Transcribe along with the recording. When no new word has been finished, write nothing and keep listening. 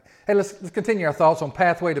Hey, let's continue our thoughts on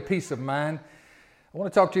pathway to peace of mind. I want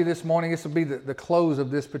to talk to you this morning. This will be the close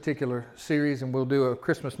of this particular series, and we'll do a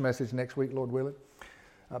Christmas message next week, Lord willing.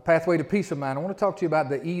 Pathway to peace of mind. I want to talk to you about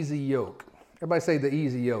the easy yoke. Everybody say the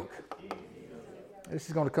easy yoke. This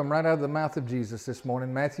is going to come right out of the mouth of Jesus this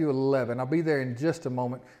morning, Matthew 11. I'll be there in just a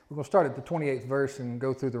moment. We're going to start at the 28th verse and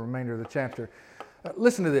go through the remainder of the chapter.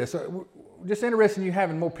 Listen to this. Just interested in you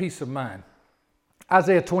having more peace of mind.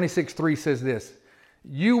 Isaiah 26:3 says this: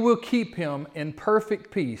 "You will keep him in perfect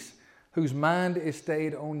peace, whose mind is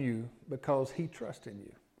stayed on you, because he trusts in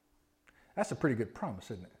you." That's a pretty good promise,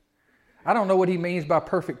 isn't it? I don't know what he means by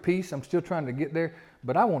perfect peace. I'm still trying to get there,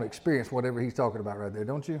 but I want to experience whatever he's talking about right there,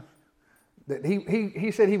 don't you? That he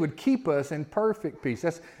said he would keep us in perfect peace.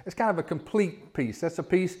 That's kind of a complete peace. That's a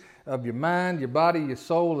peace of your mind, your body, your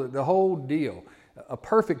soul, the whole deal. A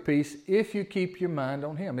perfect peace if you keep your mind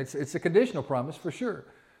on him. It's a conditional promise for sure.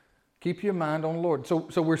 Keep your mind on the Lord.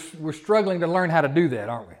 So we're struggling to learn how to do that,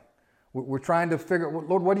 aren't we? We're trying to figure out,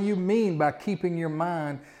 Lord, what do you mean by keeping your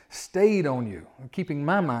mind stayed on you? Keeping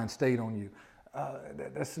my mind stayed on you.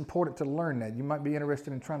 That's important to learn that. You might be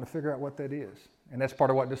interested in trying to figure out what that is. And that's part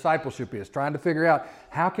of what discipleship is, trying to figure out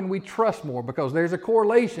how can we trust more, because there's a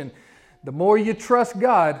correlation. The more you trust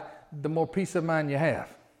God, the more peace of mind you have.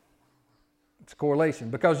 It's a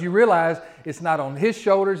correlation, because you realize it's not on his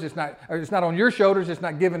shoulders, it's not on your shoulders, it's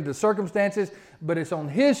not given to circumstances, but it's on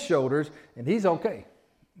his shoulders, and he's okay.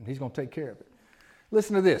 And he's going to take care of it.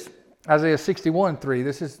 Listen to this, Isaiah 61:3.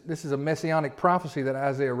 This is a messianic prophecy that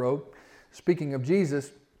Isaiah wrote, speaking of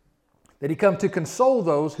Jesus, that he come to console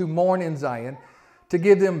those who mourn in Zion, to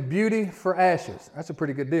give them beauty for ashes. That's a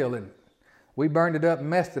pretty good deal, isn't it? We burned it up and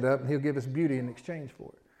messed it up, and he'll give us beauty in exchange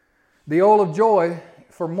for it. The oil of joy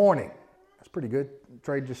for mourning. That's pretty good.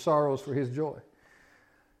 Trade your sorrows for his joy.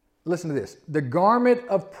 Listen to this. The garment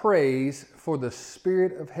of praise for the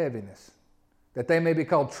spirit of heaviness, that they may be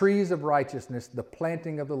called trees of righteousness, the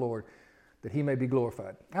planting of the Lord, that he may be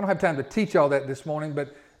glorified. I don't have time to teach all that this morning,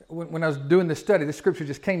 but when I was doing this study, this scripture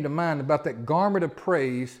just came to mind about that garment of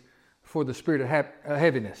praise for the spirit of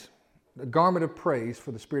heaviness. The garment of praise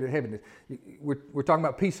for the spirit of heaviness. We're talking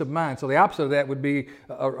about peace of mind. So the opposite of that would be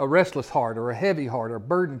a restless heart, or a heavy heart, or a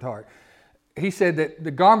burdened heart. He said that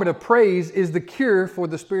the garment of praise is the cure for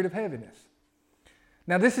the spirit of heaviness.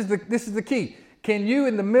 Now this is the key. Can you,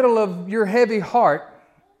 in the middle of your heavy heart,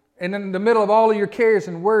 and in the middle of all of your cares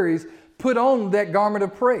and worries, put on that garment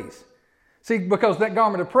of praise? See, because that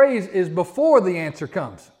garment of praise is before the answer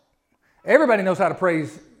comes. Everybody knows how to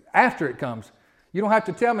praise after it comes. You don't have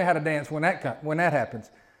to tell me how to dance when that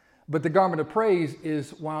happens. But the garment of praise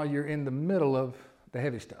is while you're in the middle of the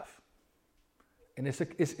heavy stuff. And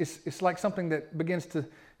it's like something that begins to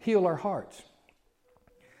heal our hearts.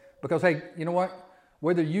 Because, hey, you know what?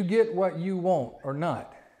 Whether you get what you want or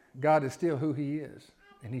not, God is still who he is,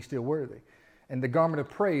 and he's still worthy. And the garment of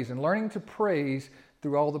praise, and learning to praise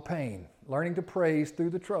through all the pain, learning to praise through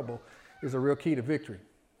the trouble, is a real key to victory.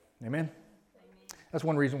 Amen? That's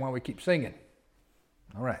one reason why we keep singing.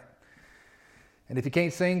 All right. And if you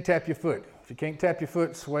can't sing, tap your foot. If you can't tap your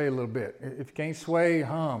foot, sway a little bit. If you can't sway,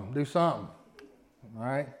 hum, do something. All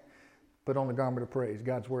right? Put on the garment of praise.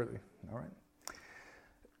 God's worthy. All right?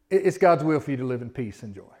 It's God's will for you to live in peace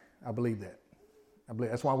and joy. I believe that.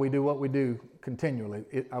 That's why we do what we do continually.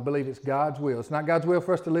 I believe it's God's will. It's not God's will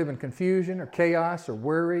for us to live in confusion or chaos or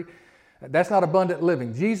worry. That's not abundant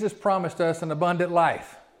living. Jesus promised us an abundant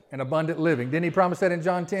life and abundant living. Didn't he promise that in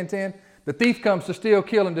John 10:10? The thief comes to steal,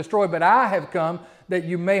 kill, and destroy, but I have come that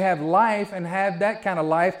you may have life, and have that kind of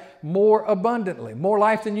life more abundantly. More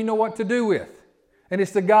life than you know what to do with. And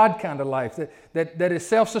it's the God kind of life that is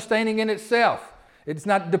self-sustaining in itself. It's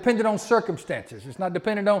not dependent on circumstances. It's not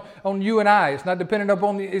dependent on you and I. It's not dependent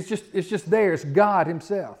upon it's just there. It's God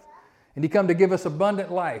himself. And he come to give us abundant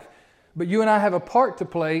life. But you and I have a part to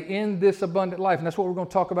play in this abundant life. And that's what we're going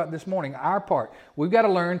to talk about this morning, our part. We've got to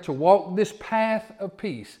learn to walk this path of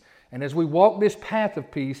peace. And as we walk this path of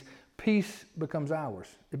peace, peace becomes ours.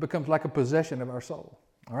 It becomes like a possession of our soul.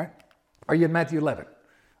 All right? Are you in Matthew 11?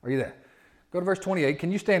 Are you there? Go to verse 28.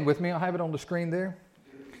 Can you stand with me? I'll have it on the screen there.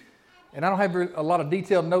 And I don't have a lot of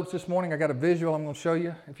detailed notes this morning. I got a visual I'm going to show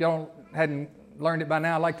you. If y'all hadn't learned it by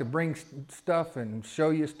now, I like to bring stuff and show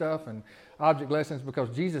you stuff and object lessons, because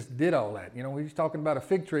Jesus did all that. You know, he's talking about a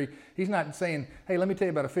fig tree. He's not saying, hey, let me tell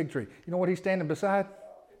you about a fig tree. You know what he's standing beside?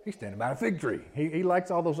 He's standing by a fig tree. He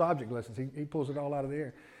likes all those object lessons. He pulls it all out of the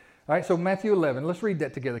air. All right, so Matthew 11. Let's read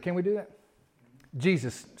that together. Can we do that?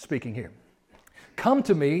 Jesus speaking here. Come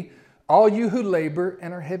to me, all you who labor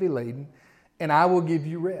and are heavy laden, and I will give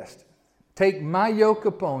you rest. Take my yoke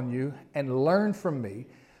upon you and learn from me,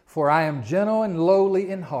 For I am gentle and lowly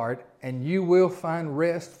in heart, and you will find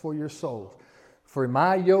rest for your souls. For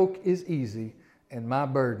my yoke is easy and my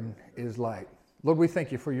burden is light. Lord, we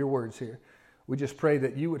thank you for your words here. We just pray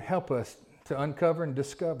that you would help us to uncover and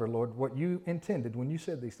discover, Lord, what you intended when you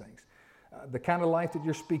said these things. The kind of life that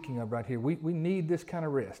you're speaking of right here. We need this kind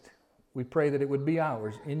of rest. We pray that it would be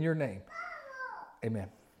ours in your name. Amen.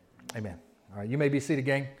 Amen. All right, you may be seated,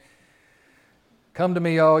 gang. Come to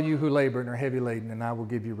me, all you who labor and are heavy laden, and I will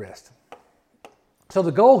give you rest. So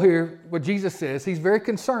the goal here, what Jesus says, he's very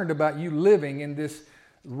concerned about you living in this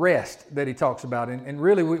rest that he talks about. And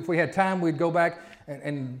really, if we had time, we'd go back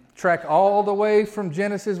and track all the way from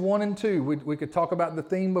Genesis 1 and 2. We could talk about the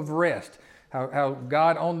theme of rest. How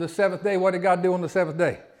God on the seventh day, what did God do on the seventh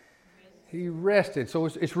day? He rested. So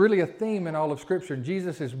it's really a theme in all of Scripture. And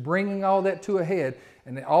Jesus is bringing all that to a head.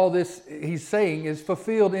 And all this he's saying is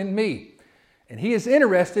fulfilled in me. And he is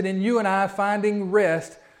interested in you and I finding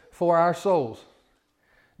rest for our souls.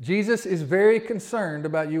 Jesus is very concerned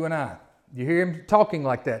about you and I. You hear him talking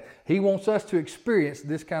like that. He wants us to experience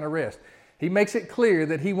this kind of rest. He makes it clear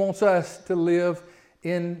that he wants us to live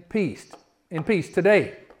in peace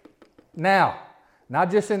today, now, not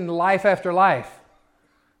just in life after life,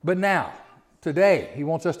 but now, today. He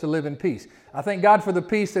wants us to live in peace. I thank God for the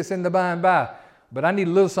peace that's in the by and by, but I need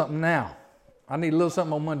a little something now. I need a little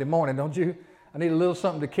something on Monday morning, don't you? I need a little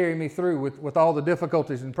something to carry me through with all the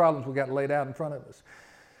difficulties and problems we got laid out in front of us.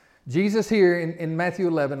 Jesus here in Matthew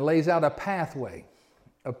 11 lays out a pathway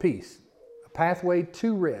of peace, a pathway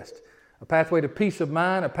to rest, a pathway to peace of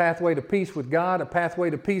mind, a pathway to peace with God, a pathway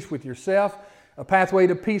to peace with yourself, a pathway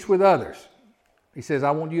to peace with others. He says,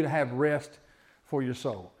 I want you to have rest for your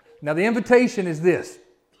soul. Now the invitation is this.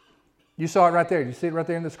 You saw it right there. You see it right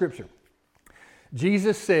there in the Scripture.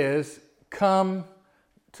 Jesus says, come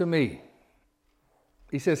to me.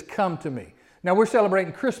 He says, come to me. Now we're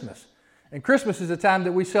celebrating Christmas. And Christmas is a time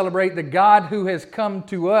that we celebrate the God who has come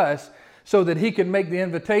to us so that he can make the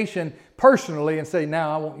invitation personally and say,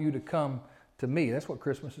 now I want you to come to me. That's what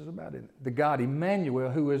Christmas is about, isn't it? The God,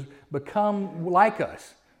 Emmanuel, who has become like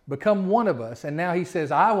us, become one of us. And now he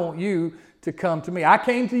says, I want you to come to me. I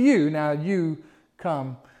came to you, now you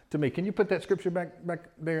come to me. Can you put that scripture back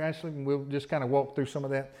there, Ashley? And we'll just kind of walk through some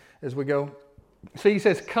of that as we go. See, he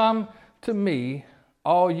says, come to me,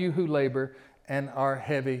 all you who labor and are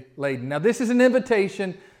heavy laden. Now, this is an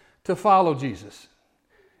invitation to follow Jesus.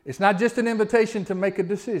 It's not just an invitation to make a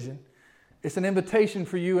decision. It's an invitation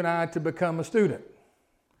for you and I to become a student.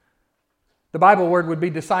 The Bible word would be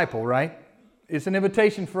disciple, right? It's an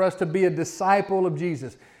invitation for us to be a disciple of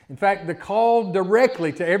Jesus. In fact, the call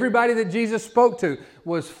directly to everybody that Jesus spoke to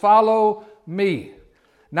was follow me.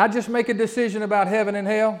 Not just make a decision about heaven and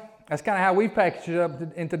hell. That's kind of how we package it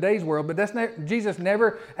up in today's world, but Jesus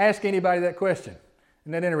never asked anybody that question.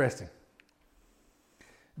 Isn't that interesting?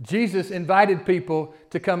 Jesus invited people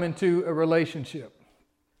to come into a relationship,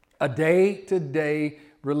 a day-to-day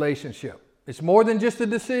relationship. It's more than just a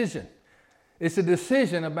decision. It's a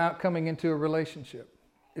decision about coming into a relationship.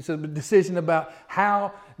 It's a decision about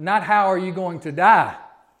not how are you going to die,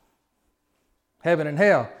 heaven and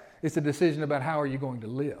hell. It's a decision about how are you going to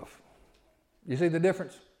live. You see the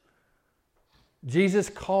difference? Jesus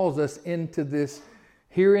calls us into this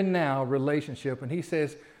here and now relationship, and he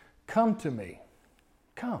says, come to me.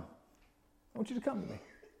 Come. I want you to come to me.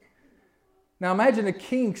 Now imagine a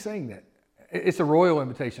king saying that. It's a royal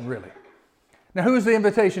invitation, really. Now who is the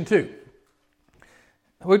invitation to?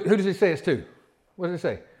 Who does he say it's to? What does it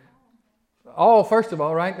say? All, first of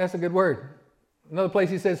all, right? That's a good word. Another place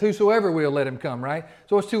he says, whosoever will, let him come, right?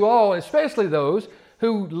 So it's to all, especially those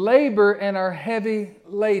who labor and are heavy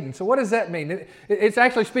laden. So what does that mean? It's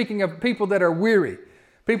actually speaking of people that are weary,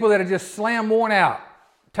 people that are just slam worn out,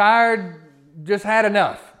 tired, just had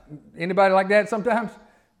enough. Anybody like that sometimes?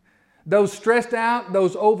 Those stressed out,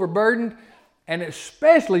 those overburdened, and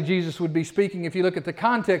especially Jesus would be speaking, if you look at the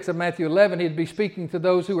context of Matthew 11, he'd be speaking to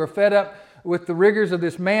those who are fed up with the rigors of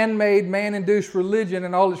this man-made, man-induced religion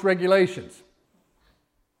and all its regulations.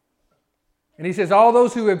 And he says, all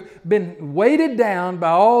those who have been weighted down by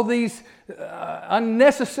all these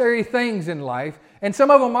unnecessary things in life, and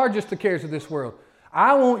some of them are just the cares of this world,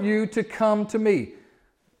 I want you to come to me,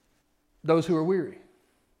 those who are weary.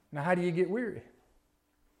 Now, how do you get weary?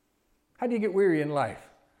 How do you get weary in life?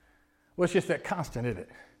 Well, it's just that constant, isn't it?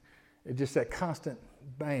 It's just that constant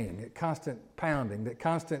bang, that constant pounding, that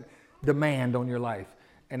constant demand on your life.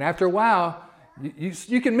 And after a while,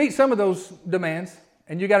 you can meet some of those demands,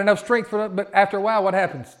 and you got enough strength for it, but after a while, what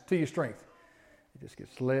happens to your strength? It just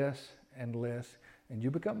gets less and less, and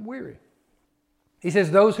you become weary. He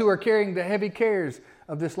says, those who are carrying the heavy cares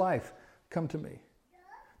of this life, come to me.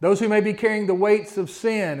 Those who may be carrying the weights of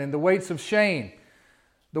sin and the weights of shame,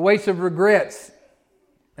 the weights of regrets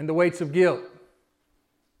and the weights of guilt,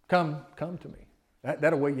 come to me.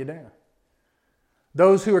 That'll weigh you down.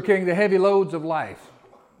 Those who are carrying the heavy loads of life,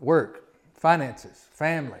 work, finances,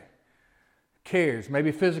 family, cares,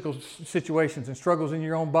 maybe physical situations and struggles in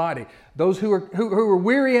your own body. Those who are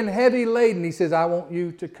weary and heavy laden, he says, I want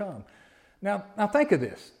you to come. Now think of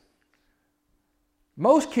this.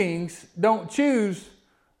 Most kings don't choose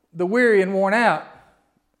the weary and worn out.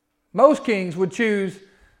 Most kings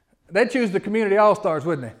they'd choose the community all-stars,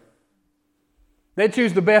 wouldn't they? They'd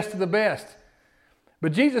choose the best of the best.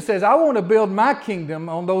 But Jesus says, I want to build my kingdom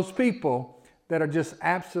on those people that are just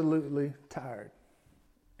absolutely tired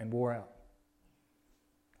and wore out.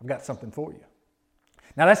 I've got something for you.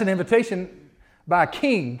 Now that's an invitation by a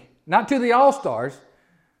king, not to the all-stars,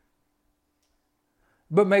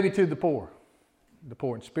 but maybe to the poor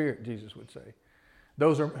in spirit, Jesus would say.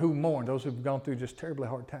 Those who mourn, those who've gone through just terribly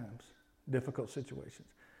hard times, difficult situations.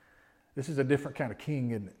 This is a different kind of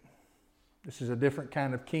king, isn't it? This is a different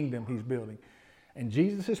kind of kingdom he's building. And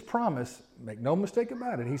Jesus' promise, make no mistake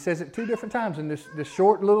about it, he says it 2 different times in this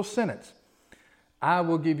short little sentence. I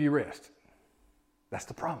will give you rest. That's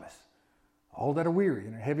the promise. All that are weary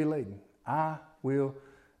and are heavy laden, I will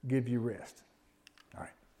give you rest. All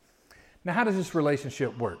right. Now, how does this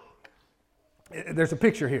relationship work? There's a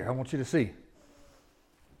picture here I want you to see.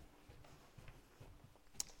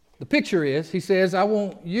 The picture is, he says, I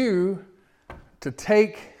want you to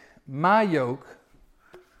take my yoke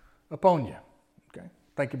upon you. Okay.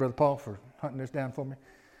 Thank you, Brother Paul, for hunting this down for me.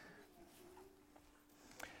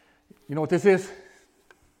 You know what this is?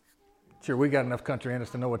 Sure, we got enough country in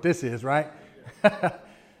us to know what this is, right?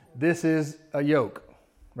 This is a yoke,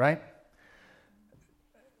 right?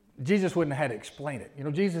 Jesus wouldn't have had to explain it. You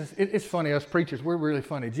know, Jesus, it's funny, us preachers, we're really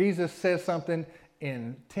funny. Jesus says something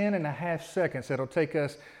in 10 and a half seconds that'll take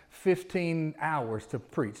us 15 hours to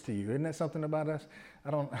preach to you. Isn't that something about us?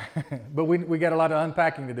 But we got a lot of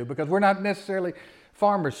unpacking to do because we're not necessarily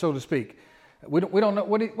farmers, so to speak. We don't know,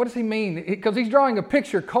 what does he mean? Because he's drawing a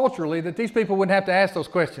picture culturally that these people wouldn't have to ask those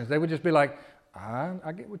questions. They would just be like,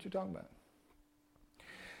 I get what you're talking about.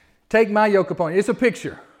 Take my yoke upon you. It's a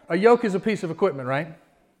picture. A yoke is a piece of equipment, right?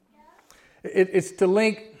 It's to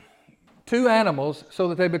link 2 animals so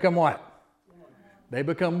that they become what? They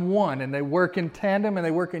become one, and they work in tandem, and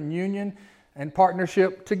they work in union and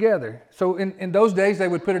partnership together. So in those days, they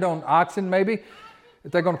would put it on oxen maybe,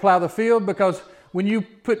 if they're going to plow the field, because when you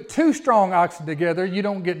put 2 strong oxen together, you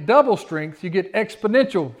don't get double strength, you get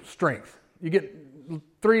exponential strength. You get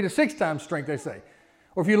 3 to 6 times strength, they say.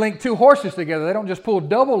 Or if you link 2 horses together, they don't just pull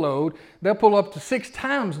double load, they'll pull up to 6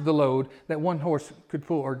 times the load that one horse could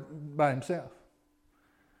pull or by himself.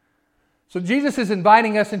 So Jesus is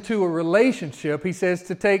inviting us into a relationship, he says,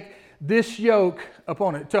 to take this yoke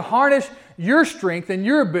upon it, to harness your strength and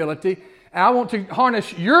your ability. I want to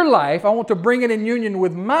harness your life, I want to bring it in union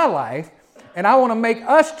with my life, and I want to make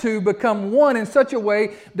us 2 become one in such a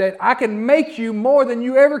way that I can make you more than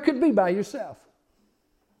you ever could be by yourself.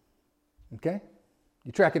 Okay?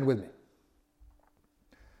 You tracking with me?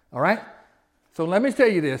 All right? So let me tell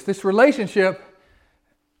you this relationship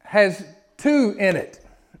has 2 in it,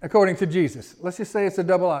 according to Jesus. Let's just say it's a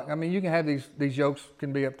double lock. I mean, you can have these yokes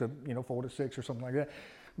can be up to 4 to 6 or something like that.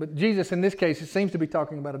 But Jesus, in this case, it seems to be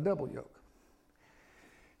talking about a double yoke.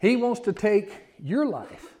 He wants to take your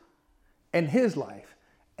life and his life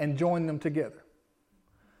and join them together.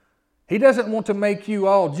 He doesn't want to make you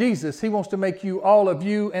all Jesus. He wants to make you all of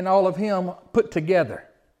you and all of him put together.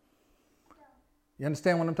 You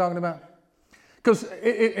understand what I'm talking about? Because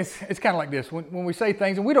it's kind of like this. When we say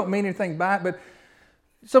things, and we don't mean anything by it, but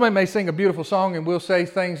somebody may sing a beautiful song and we'll say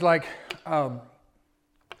things like,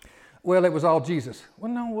 well, it was all Jesus.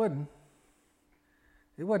 Well, no, it wasn't.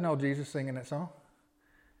 It wasn't all Jesus singing that song.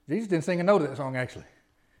 Jesus didn't sing a note of that song, actually.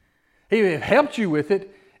 He helped you with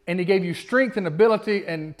it, and he gave you strength and ability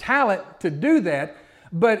and talent to do that.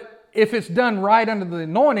 But if it's done right under the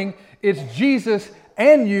anointing, it's Jesus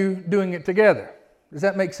and you doing it together. Does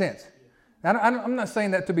that make sense? Now, I'm not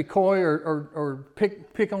saying that to be coy or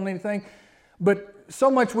pick on anything, but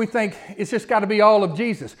so much we think it's just got to be all of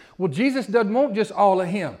Jesus. Well, Jesus doesn't want just all of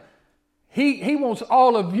him. He wants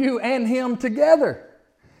all of you and him together.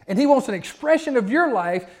 And he wants an expression of your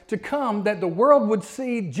life to come that the world would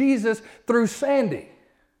see Jesus through Sandy.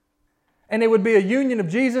 And it would be a union of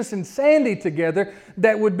Jesus and Sandy together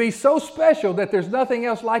that would be so special that there's nothing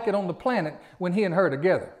else like it on the planet when he and her are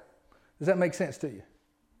together. Does that make sense to you?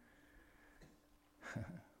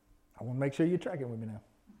 I want to make sure you're tracking with me now.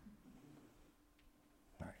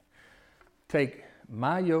 All right. Take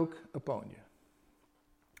my yoke upon you.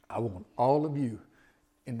 I want all of you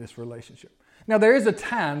in this relationship. Now, there is a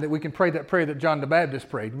time that we can pray that prayer that John the Baptist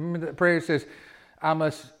prayed. Remember that prayer says, I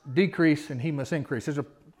must decrease and he must increase. There's a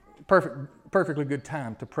perfectly good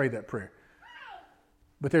time to pray that prayer.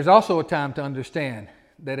 But there's also a time to understand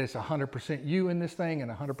that it's 100% you in this thing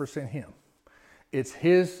and 100% him. It's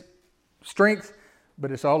his strength,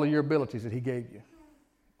 but it's all of your abilities that he gave you.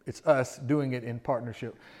 It's us doing it in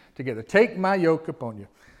partnership together. Take my yoke upon you.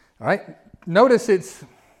 All right? Notice this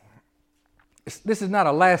is not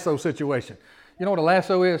a lasso situation. You know what a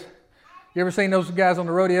lasso is? You ever seen those guys on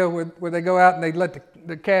the rodeo where they go out and they let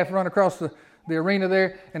the calf run across the arena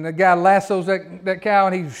there, and the guy lassos that cow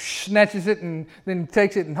and he snatches it and then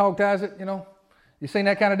takes it and hog ties it, you know? You seen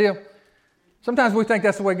that kind of deal? Sometimes we think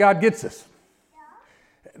that's the way God gets us.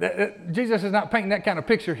 Jesus is not painting that kind of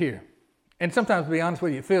picture here. And sometimes, to be honest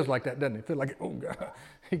with you, it feels like that, doesn't it? It feels like, oh, God,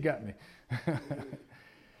 he got me.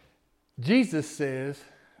 Jesus says,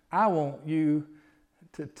 I want you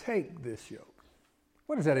to take this yoke.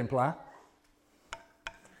 What does that imply?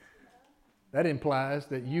 That implies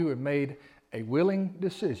that you have made a willing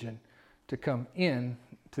decision to come in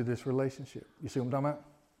to this relationship. You see what I'm talking about?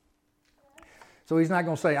 So he's not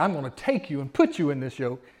going to say, I'm going to take you and put you in this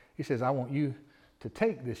yoke. He says, I want you to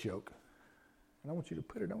take this yoke, and I want you to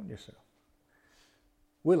put it on yourself.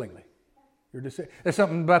 Willingly. There's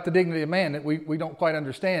something about the dignity of man that we don't quite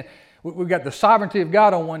understand. We've got the sovereignty of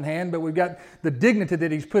God on one hand, but we've got the dignity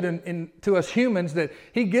that he's put into us humans, that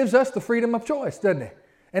he gives us the freedom of choice, doesn't he?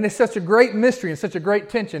 And it's such a great mystery and such a great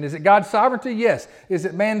tension. Is it God's sovereignty? Yes. Is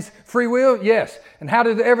it man's free will? Yes. And how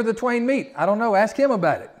did ever the twain meet? I don't know. Ask him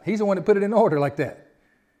about it. He's the one that put it in order like that.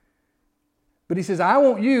 But he says, I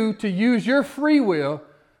want you to use your free will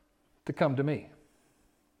to come to me.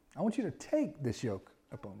 I want you to take this yoke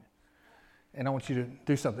upon you. And I want you to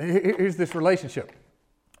do something. Here's this relationship.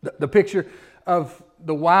 The picture of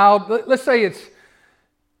the wild. Let's say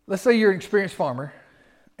you're an experienced farmer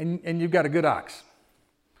and you've got a good ox.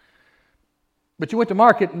 But you went to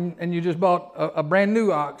market and you just bought a brand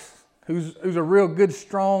new ox who's a real good,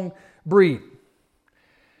 strong breed.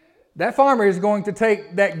 That farmer is going to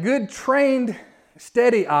take that good, trained,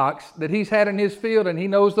 steady ox that he's had in his field, and he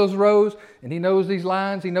knows those rows, and he knows these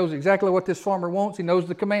lines. He knows exactly what this farmer wants. He knows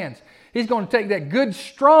the commands. He's going to take that good,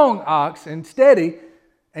 strong ox and steady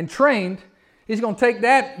and trained. He's going to take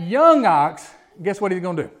that young ox. Guess what he's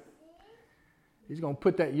going to do? He's going to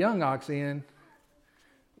put that young ox in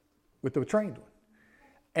with the trained one.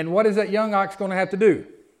 And what is that young ox going to have to do?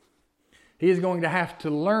 He is going to have to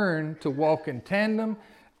learn to walk in tandem.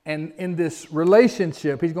 And in this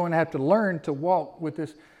relationship, he's going to have to learn to walk with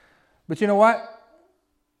this. But you know what?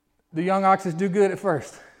 The young oxes do good at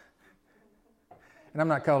first. And I'm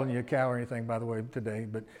not calling you a cow or anything, by the way, today,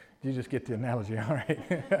 but you just get the analogy, all right?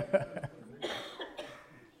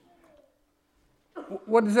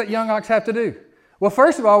 What does that young ox have to do? Well,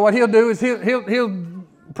 first of all, what he'll do is he'll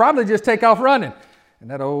probably just take off running. And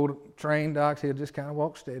that old trained ox, he'll just kind of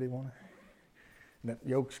walk steady, won't he? And that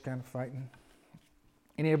yoke's kind of fighting.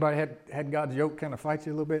 Anybody had God's yoke kind of fight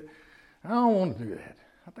you a little bit? I don't want to do that.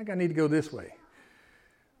 I think I need to go this way.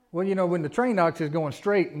 Well, you know, when the trained ox is going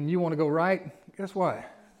straight and you want to go right, guess what?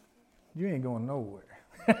 You ain't going nowhere.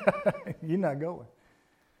 You're not going.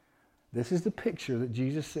 This is the picture that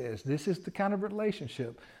Jesus says. This is the kind of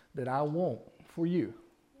relationship that I want for you.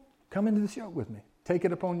 Come into this yoke with me. Take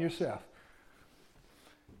it upon yourself.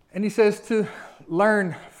 And he says to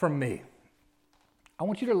learn from me. I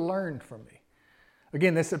want you to learn from me.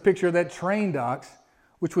 Again, that's a picture of that trained ox,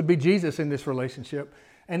 which would be Jesus in this relationship.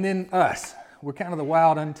 And then us. We're kind of the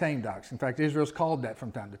wild, untamed ox. In fact, Israel's called that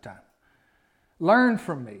from time to time. Learn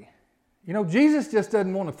from me. You know, Jesus just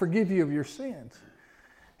doesn't want to forgive you of your sins.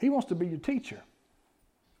 He wants to be your teacher.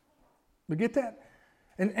 You get that?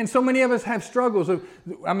 And so many of us have struggles.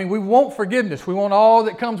 We want forgiveness. We want all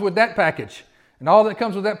that comes with that package and all that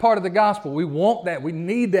comes with that part of the gospel. We want that. We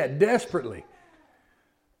need that desperately.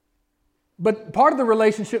 But part of the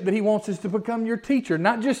relationship that he wants is to become your teacher,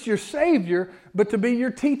 not just your Savior, but to be your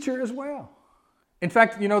teacher as well. In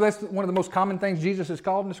fact, you know, that's one of the most common things Jesus is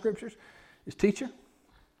called in the Scriptures, is teacher.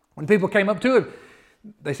 When people came up to him,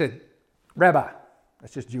 they said, Rabbi.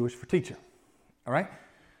 That's just Jewish for teacher. All right?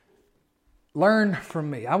 Learn from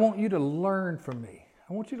me. I want you to learn from me.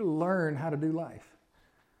 I want you to learn how to do life.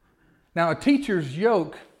 Now, a teacher's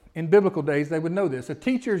yoke, in biblical days, they would know this. A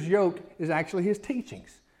teacher's yoke is actually his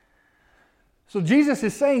teachings. So Jesus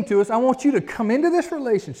is saying to us, I want you to come into this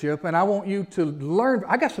relationship and I want you to learn.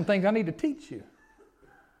 I got some things I need to teach you.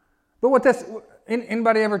 But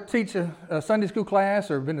anybody ever teach a Sunday school class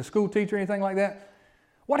or been a school teacher or anything like that?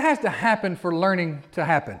 What has to happen for learning to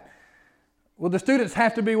happen? Well, the students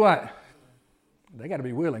have to be what? They got to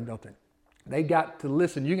be willing, don't they? They got to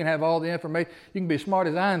listen. You can have all the information. You can be as smart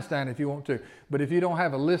as Einstein if you want to. But if you don't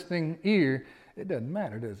have a listening ear, it doesn't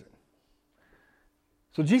matter, does it?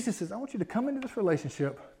 So Jesus says, I want you to come into this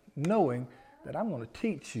relationship knowing that I'm going to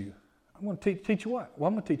teach you. I'm going to teach you what? Well,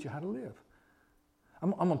 I'm going to teach you how to live.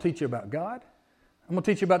 I'm going to teach you about God. I'm going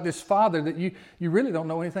to teach you about this Father that you really don't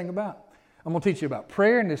know anything about. I'm going to teach you about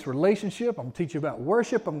prayer and this relationship. I'm going to teach you about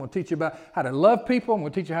worship. I'm going to teach you about how to love people. I'm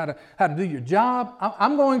going to teach you how to do your job.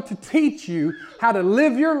 I'm going to teach you how to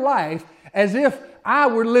live your life as if I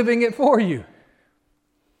were living it for you.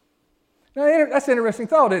 Now, that's an interesting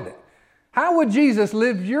thought, isn't it? How would Jesus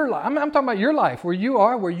live your life? I'm talking about your life, where you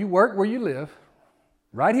are, where you work, where you live,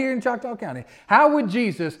 right here in Choctaw County. How would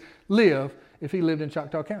Jesus live if he lived in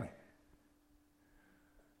Choctaw County?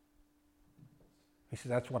 He says,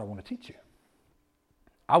 that's what I want to teach you.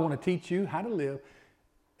 I want to teach you how to live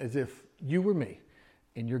as if you were me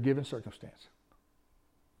in your given circumstance.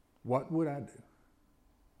 What would I do?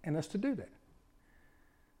 And us to do that.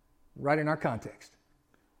 Right in our context.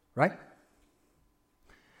 Right?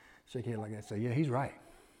 Shake your head like that. Say, yeah, he's right.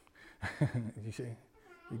 You see?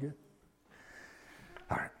 You good?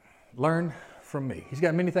 All right. Learn from me. He's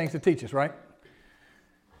got many things to teach us, right?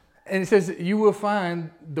 And it says, you will find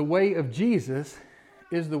the way of Jesus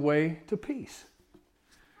is the way to peace.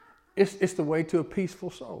 It's the way to a peaceful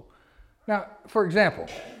soul. Now, for example,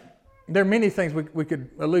 there are many things we could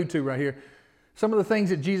allude to right here. Some of the things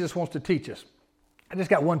that Jesus wants to teach us. I just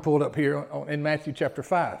got one pulled up here in Matthew chapter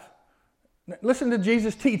 5. Listen to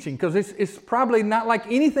Jesus' teaching, because it's probably not like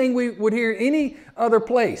anything we would hear any other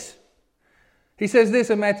place. He says this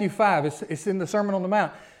in Matthew 5. It's in the Sermon on the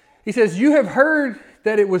Mount. He says, you have heard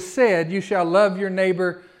that it was said, you shall love your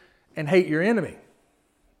neighbor and hate your enemy.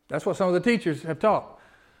 That's what some of the teachers have taught.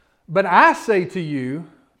 But I say to you,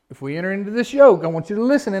 if we enter into this yoke, I want you to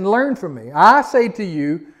listen and learn from me. I say to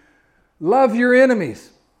you, love your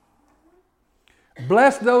enemies.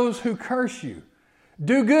 Bless those who curse you.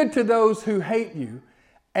 Do good to those who hate you.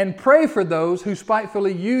 And pray for those who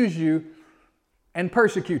spitefully use you and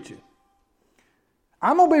persecute you.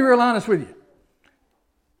 I'm going to be real honest with you.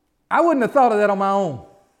 I wouldn't have thought of that on my own.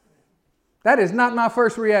 That is not my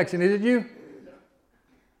first reaction, is it you?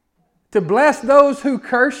 To bless those who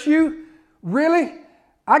curse you? Really?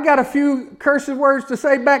 I got a few cursive words to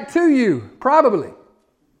say back to you, probably.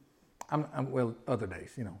 Well, other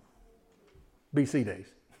days, BC days.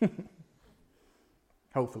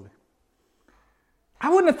 Hopefully. I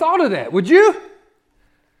wouldn't have thought of that, would you?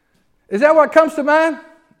 Is that what comes to mind?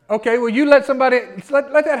 Okay, well, you let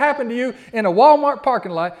that happen to you in a Walmart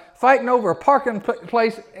parking lot, fighting over a parking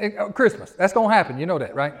place at Christmas. That's going to happen. You know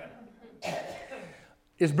that, right?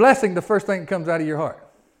 Is blessing the first thing that comes out of your heart?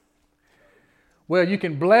 Well, you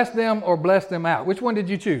can bless them or bless them out. Which one did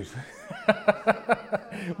you choose?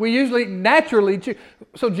 We usually naturally choose.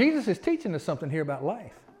 So Jesus is teaching us something here about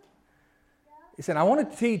life. He said, I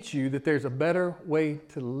want to teach you that there's a better way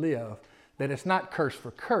to live, that it's not curse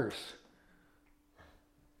for curse.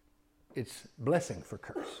 It's blessing for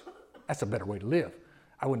curse. That's a better way to live.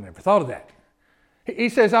 I wouldn't have ever thought of that. He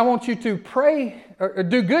says, I want you to pray or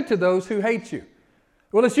do good to those who hate you.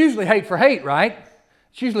 Well, it's usually hate for hate, right?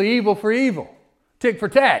 It's usually evil for evil. Tick for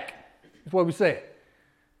tack. That's what we say.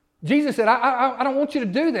 Jesus said, I don't want you to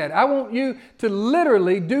do that. I want you to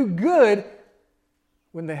literally do good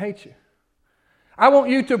when they hate you. I want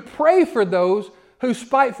you to pray for those who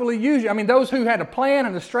spitefully use you. I mean, those who had a plan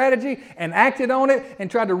and a strategy and acted on it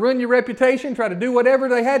and tried to ruin your reputation, tried to do whatever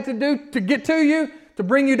they had to do to get to you, to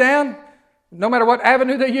bring you down, no matter what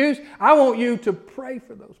avenue they use. I want you to pray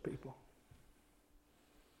for those people.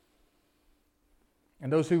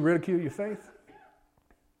 And those who ridicule your faith, I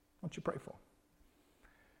want you to pray for them.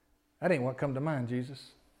 That ain't what come to mind, Jesus.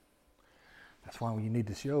 That's why you need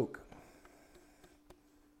this yoke.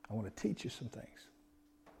 I want to teach you some things.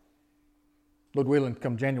 Lord willing,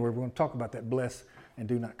 come January, we're going to talk about that bless and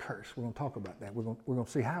do not curse. We're going to talk about that. We're going to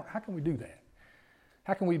see how can we do that?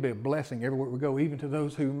 How can we be a blessing everywhere we go, even to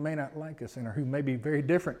those who may not like us and or who may be very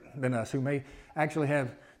different than us, who may actually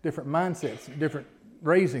have different mindsets, different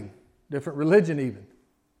raising, different religion even.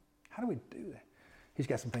 How do we do that? He's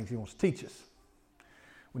got some things he wants to teach us.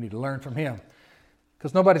 We need to learn from him.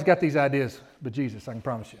 Because nobody's got these ideas but Jesus, I can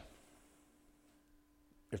promise you.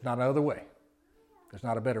 There's not another way. There's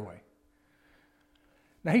not a better way.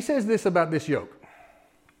 Now, he says this about this yoke.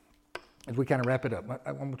 As we kind of wrap it up.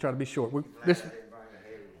 I'm going to try to be short.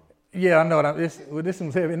 Yeah, I know. This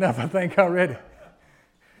one's heavy enough, I think, already.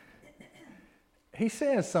 He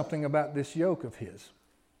says something about this yoke of his.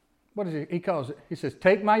 What is it? He calls it, he says,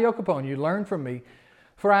 take my yoke upon you, learn from me,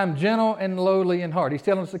 For I am gentle and lowly in heart. He's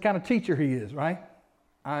telling us the kind of teacher he is, right?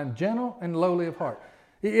 I am gentle and lowly of heart.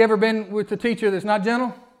 You ever been with a teacher that's not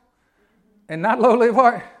gentle and not lowly of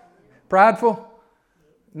heart? Prideful,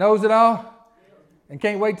 knows it all, and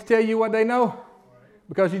can't wait to tell you what they know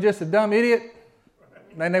because you're just a dumb idiot.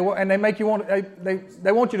 And they make you want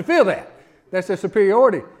they want you to feel that. That's their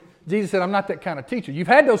superiority. Jesus said, I'm not that kind of teacher. You've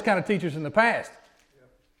had those kind of teachers in the past.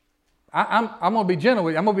 I'm going to be gentle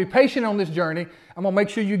with you. I'm going to be patient on this journey. I'm going to make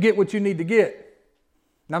sure you get what you need to get.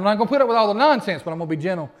 Now, I'm not going to put up with all the nonsense, but I'm going to be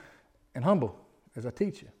gentle and humble as I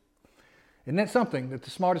teach you. Isn't that something that the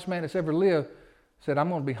smartest man that's ever lived said, I'm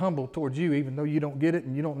going to be humble towards you even though you don't get it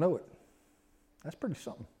and you don't know it. That's pretty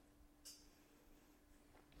something.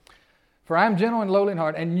 For I am gentle and lowly in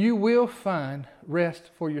heart, and you will find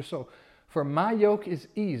rest for your soul. For my yoke is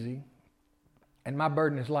easy and my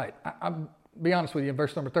burden is light. I'll be honest with you, in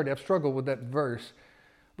verse number 30, I've struggled with that verse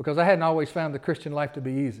because I hadn't always found the Christian life to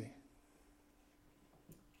be easy.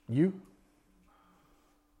 You?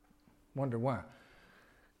 Wonder why.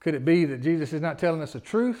 Could it be that Jesus is not telling us the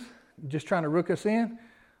truth, just trying to rook us in?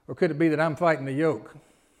 Or could it be that I'm fighting the yoke?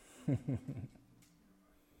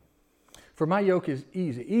 For my yoke is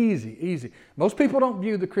easy, easy. Most people don't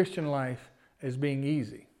view the Christian life as being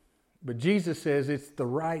easy. But Jesus says it's the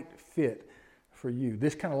right fit for you.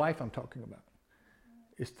 This kind of life I'm talking about.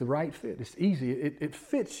 It's the right fit. It's easy. It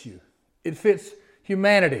fits you. It fits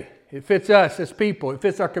humanity. It fits us as people. It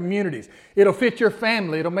fits our communities. It'll fit your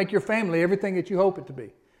family. It'll make your family everything that you hope it to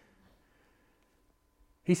be.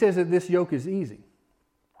 He says that this yoke is easy.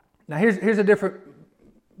 Now here's a different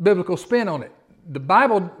biblical spin on it. The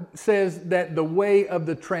Bible says that the way of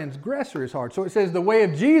the transgressor is hard. So it says the way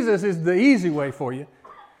of Jesus is the easy way for you.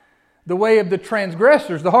 The way of the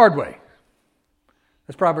transgressor is the hard way.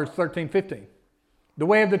 That's Proverbs 13:15. The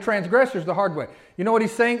way of the transgressor is the hard way. You know what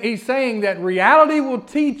he's saying? He's saying that reality will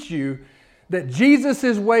teach you that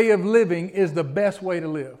Jesus' way of living is the best way to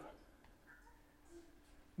live.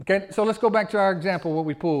 Okay, so let's go back to our example, what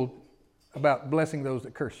we pulled about blessing those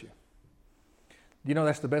that curse you. Do you know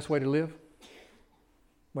that's the best way to live?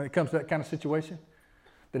 When it comes to that kind of situation?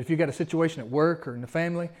 That if you got a situation at work or in the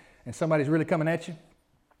family and somebody's really coming at you,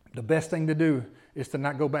 the best thing to do is to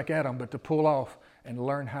not go back at them, but to pull off and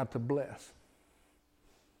learn how to bless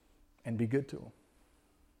and be good to them.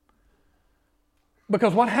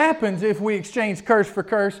 Because what happens if we exchange curse for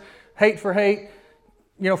curse, hate for hate,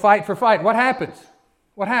 fight for fight? What happens?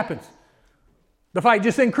 What happens? The fight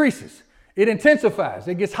just increases. It intensifies.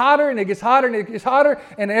 It gets hotter and it gets hotter and it gets hotter,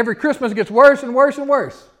 and every Christmas gets worse and worse and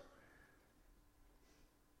worse.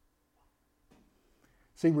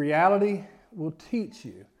 See, reality will teach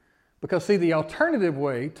you. Because, see, the alternative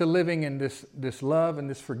way to living in this love and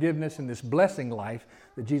this forgiveness and this blessing life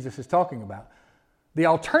that Jesus is talking about, the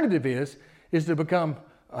alternative is to become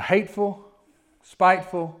a hateful,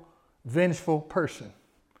 spiteful, vengeful person.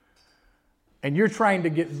 And you're trying to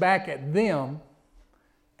get back at them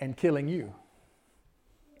and killing you.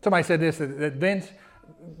 Somebody said this, that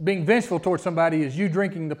being vengeful towards somebody is you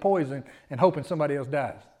drinking the poison and hoping somebody else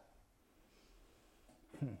dies.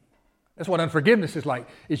 That's what unforgiveness is like.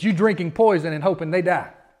 It's you drinking poison and hoping they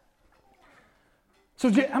die. So,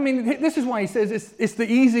 this is why he says it's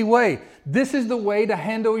the easy way. This is the way to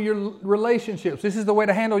handle your relationships. This is the way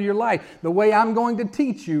to handle your life. The way I'm going to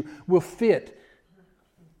teach you will fit.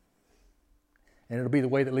 And it'll be the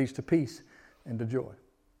way that leads to peace and to joy.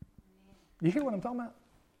 You hear what I'm talking about?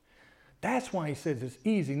 That's why he says it's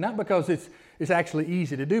easy. Not because it's actually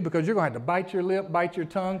easy to do, because you're going to have to bite your lip, bite your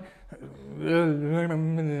tongue.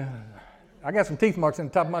 I got some teeth marks in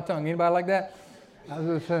the top of my tongue. Anybody like that? I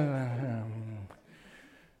was just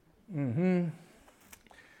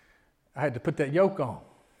I had to put that yoke on.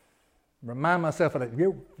 Remind myself of that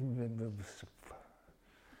yoke.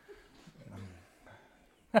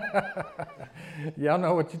 Y'all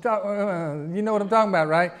know what you know what I'm talking about,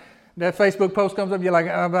 right? That Facebook post comes up, you're like,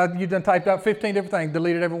 you done typed out 15 different things,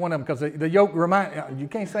 deleted every one of them because the yoke you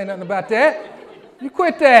can't say nothing about that. You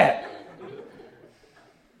quit that.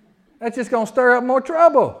 That's just going to stir up more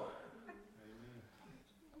trouble.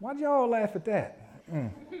 Why'd y'all laugh at that?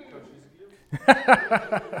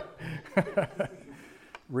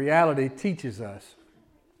 Reality teaches us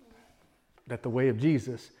that the way of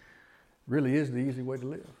Jesus really is the easy way to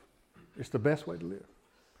live. It's the best way to live.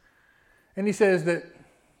 And he says that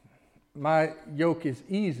my yoke is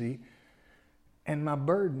easy and my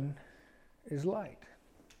burden is light.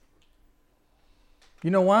 You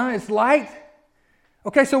know why it's light?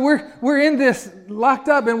 Okay, so we're in this locked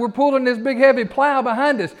up and we're pulling this big heavy plow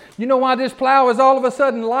behind us. You know why this plow is all of a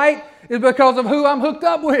sudden light? It's because of who I'm hooked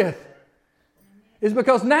up with. is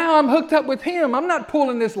because now I'm hooked up with Him. I'm not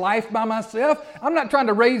pulling this life by myself. I'm not trying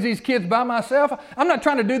to raise these kids by myself. I'm not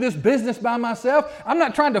trying to do this business by myself. I'm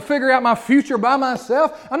not trying to figure out my future by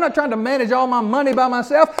myself. I'm not trying to manage all my money by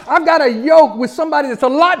myself. I've got a yoke with somebody that's a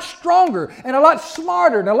lot stronger and a lot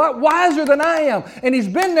smarter and a lot wiser than I am. And He's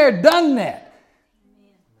been there, done that.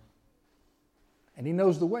 And He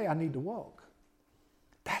knows the way I need to walk.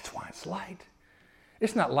 That's why it's light.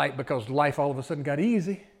 It's not light because life all of a sudden got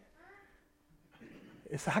easy.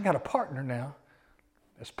 I got a partner now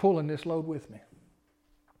that's pulling this load with me.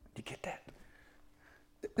 Do you get that?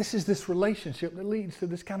 This is this relationship that leads to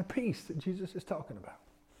this kind of peace that Jesus is talking about.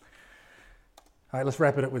 All right, let's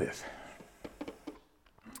wrap it up with this.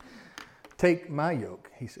 Take my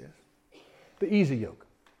yoke, He says, the easy yoke.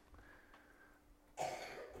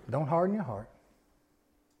 Don't harden your heart.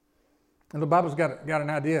 And the Bible's got an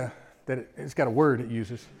idea that it's got a word it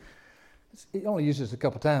uses. It only uses it a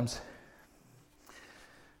couple times.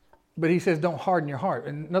 But He says, don't harden your heart.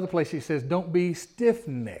 In another place He says, don't be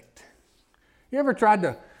stiff-necked. You ever tried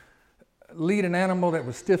to lead an animal that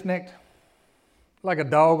was stiff-necked? Like a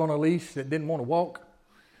dog on a leash that didn't want to walk?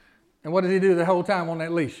 And what does he do the whole time on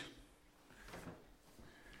that leash?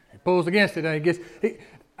 He pulls against it and he gets...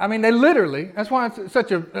 they literally, that's why it's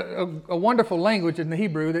such a wonderful language in the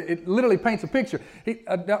Hebrew, that it literally paints a picture.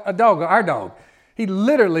 A dog, our dog, he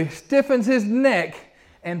literally stiffens his neck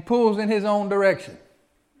and pulls in his own direction.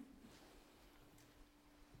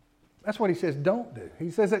 That's what He says don't do. He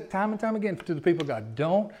says that time and time again to the people of God.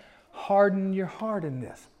 Don't harden your heart in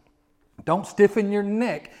this. Don't stiffen your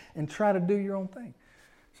neck and try to do your own thing.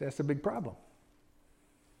 So that's a big problem.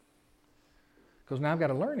 Because now I've got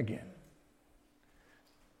to learn again.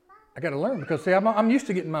 I got to learn because, see, I'm used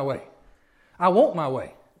to getting my way. I want my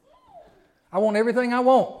way. I want everything I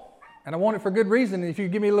want. And I want it for good reason. And if you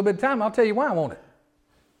give me a little bit of time, I'll tell you why I want it.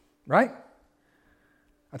 Right?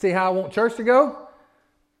 I'll tell you how I want church to go.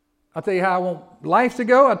 I'll tell you how I want life to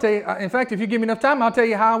go. I'll tell you, in fact, if you give me enough time, I'll tell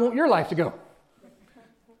you how I want your life to go.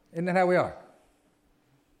 Isn't that how we are?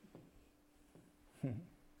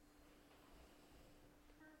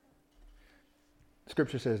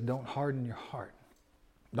 Scripture says, don't harden your heart.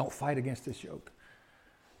 Don't fight against this yoke.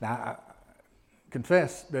 Now, I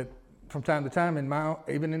confess that from time to time,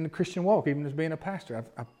 even in the Christian walk, even as being a pastor,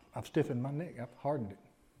 I've stiffened my neck. I've hardened it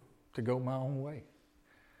to go my own way.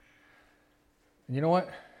 And you know what?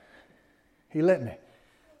 He let me.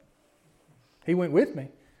 He went with me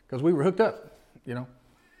because we were hooked up,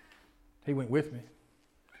 He went with me.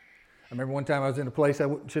 I remember one time I was in a place I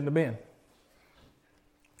shouldn't have been.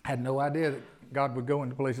 I had no idea that God would go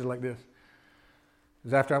into places like this. It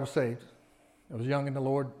was after I was saved. I was young in the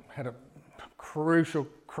Lord, had a crucial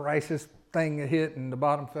crisis thing that hit, and the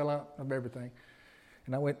bottom fell out of everything.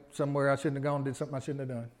 And I went somewhere I shouldn't have gone, did something I shouldn't have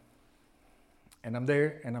done. And I'm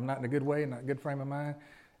there, and I'm not in a good way, not a good frame of mind,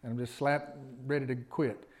 and I'm just slapped, ready to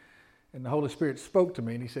quit. And the Holy Spirit spoke to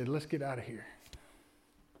me, and He said, let's get out of here.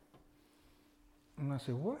 And I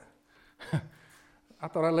said, what? I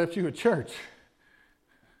thought I left you at church.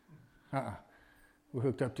 We're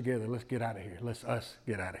hooked up together. Let's get out of here. Let's us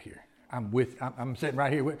get out of here. I'm sitting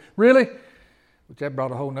right here with, really? Which that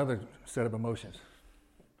brought a whole other set of emotions.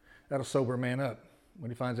 That'll sober a man up when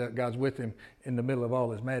he finds out God's with him in the middle of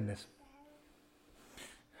all his madness.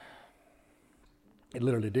 It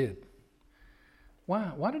literally did.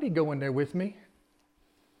 Why did He go in there with me?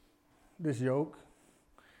 This yoke.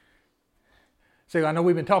 See, I know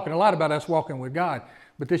we've been talking a lot about us walking with God,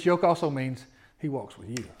 but this yoke also means He walks with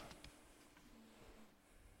you.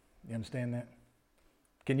 You understand that?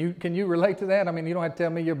 Can you relate to that? I mean, you don't have to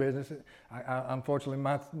tell me your business. Unfortunately,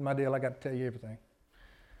 my deal, I got to tell you everything.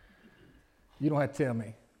 You don't have to tell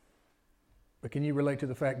me. But can you relate to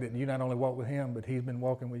the fact that you not only walk with Him, but He's been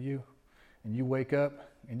walking with you? And you wake up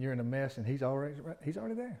and you're in a mess and He's already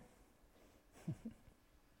there.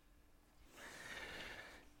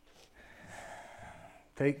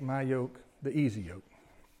 Take my yoke, the easy yoke.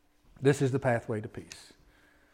 This is the pathway to peace.